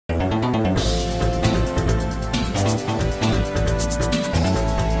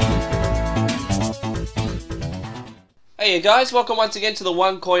Hey guys, welcome once again to the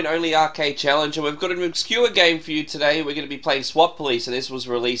one coin only arcade challenge, and we've got an obscure game for you today. We're going to be playing SWAT Police, and this was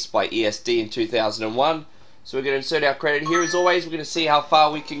released by ESD in 2001. So we're going to insert our credit here as always. We're going to see how far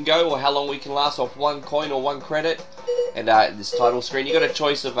we can go or how long we can last off one coin or one credit. And this title screen, you got a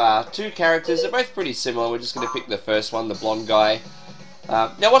choice of two characters. They're both pretty similar. We're just going to pick the first one, the blonde guy.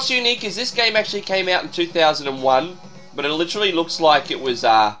 Now what's unique is this game actually came out in 2001, but it literally looks like it was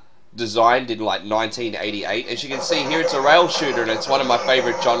designed in like 1988. As you can see here, it's a rail shooter and it's one of my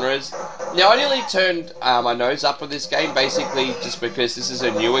favorite genres. Now I nearly turned my nose up with this game basically just because this is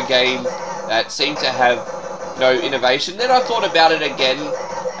a newer game that seemed to have no innovation. Then I thought about it again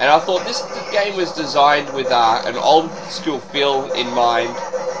and I thought this game was designed with an old school feel in mind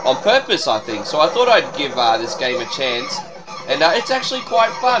on purpose, I think. So I thought I'd give this game a chance, and it's actually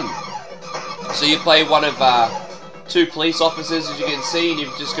quite fun. So you play one of two police officers, as you can see, and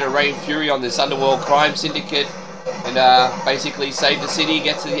you've just got to rain fury on this underworld crime syndicate and basically save the city,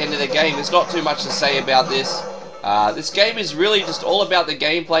 get to the end of the game. There's not too much to say about this. This game is really just all about the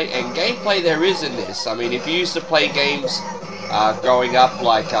gameplay, and gameplay there is in this. I mean, if you used to play games growing up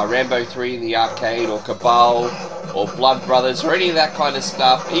like Rambo 3 in the arcade, or Cabal, or Blood Brothers, or any of that kind of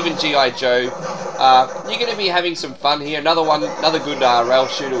stuff, even G.I. Joe, you're going to be having some fun here. Another good rail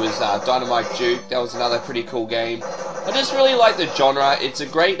shooter was Dynamite Duke. That was another pretty cool game. I just really like the genre. It's a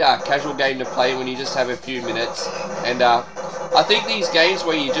great casual game to play when you just have a few minutes. And I think these games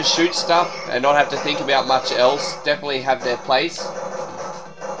where you just shoot stuff and not have to think about much else definitely have their place.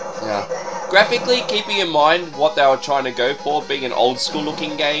 Graphically, keeping in mind what they were trying to go for, being an old school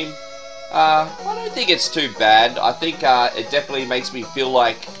looking game, I don't think it's too bad. I think it definitely makes me feel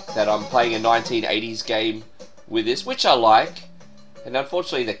like that I'm playing a 1980s game with this, which I like. And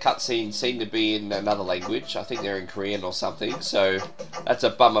unfortunately the cutscenes seem to be in another language. I think they're in Korean or something, so that's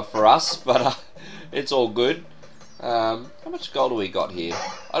a bummer for us, but it's all good. How much gold do we got here?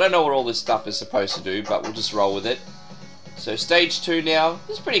 I don't know what all this stuff is supposed to do, but we'll just roll with it. So stage 2 now.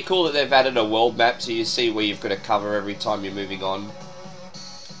 It's pretty cool that they've added a world map so you see where you've got to cover every time you're moving on.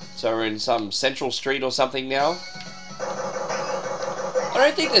 So we're in some central street or something now. I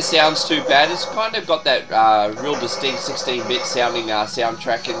don't think the sound's too bad. It's kind of got that real distinct 16-bit sounding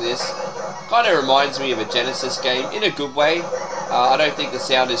soundtrack in this. Kind of reminds me of a Genesis game in a good way. I don't think the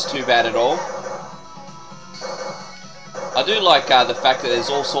sound is too bad at all. I do like the fact that there's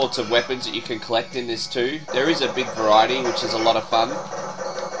all sorts of weapons that you can collect in this too. There is a big variety, which is a lot of fun.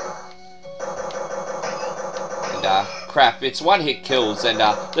 And crap, it's one-hit kills, and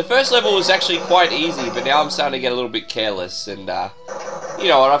the first level was actually quite easy, but now I'm starting to get a little bit careless, and you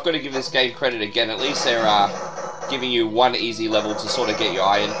know what, I've got to give this game credit again. At least they're giving you one easy level to sort of get your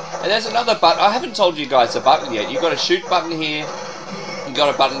eye in. And there's another button. I haven't told you guys the button yet. You've got a shoot button here. You've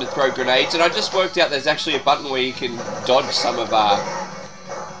got a button to throw grenades, and I just worked out there's actually a button where you can dodge some of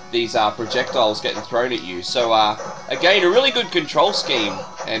these projectiles getting thrown at you. So again, a really good control scheme,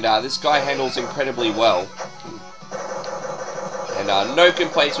 and this guy handles incredibly well. And no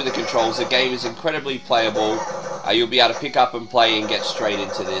complaints with the controls. The game is incredibly playable. You'll be able to pick up and play and get straight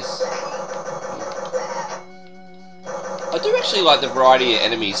into this. I do actually like the variety of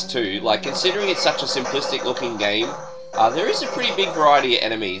enemies too. Like, considering it's such a simplistic looking game, there is a pretty big variety of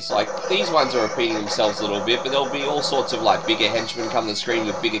enemies. Like, these ones are repeating themselves a little bit, but there'll be all sorts of like bigger henchmen come to the screen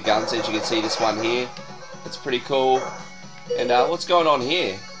with bigger guns, as you can see this one here. It's pretty cool. And what's going on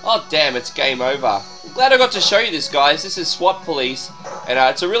here? Oh damn, it's game over. I'm glad I got to show you this, guys. This is SWAT Police, and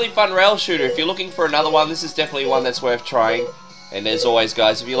it's a really fun rail shooter. If you're looking for another one, this is definitely one that's worth trying. And as always,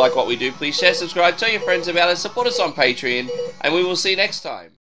 guys, if you like what we do, please share, subscribe, tell your friends about us, support us on Patreon, and we will see you next time.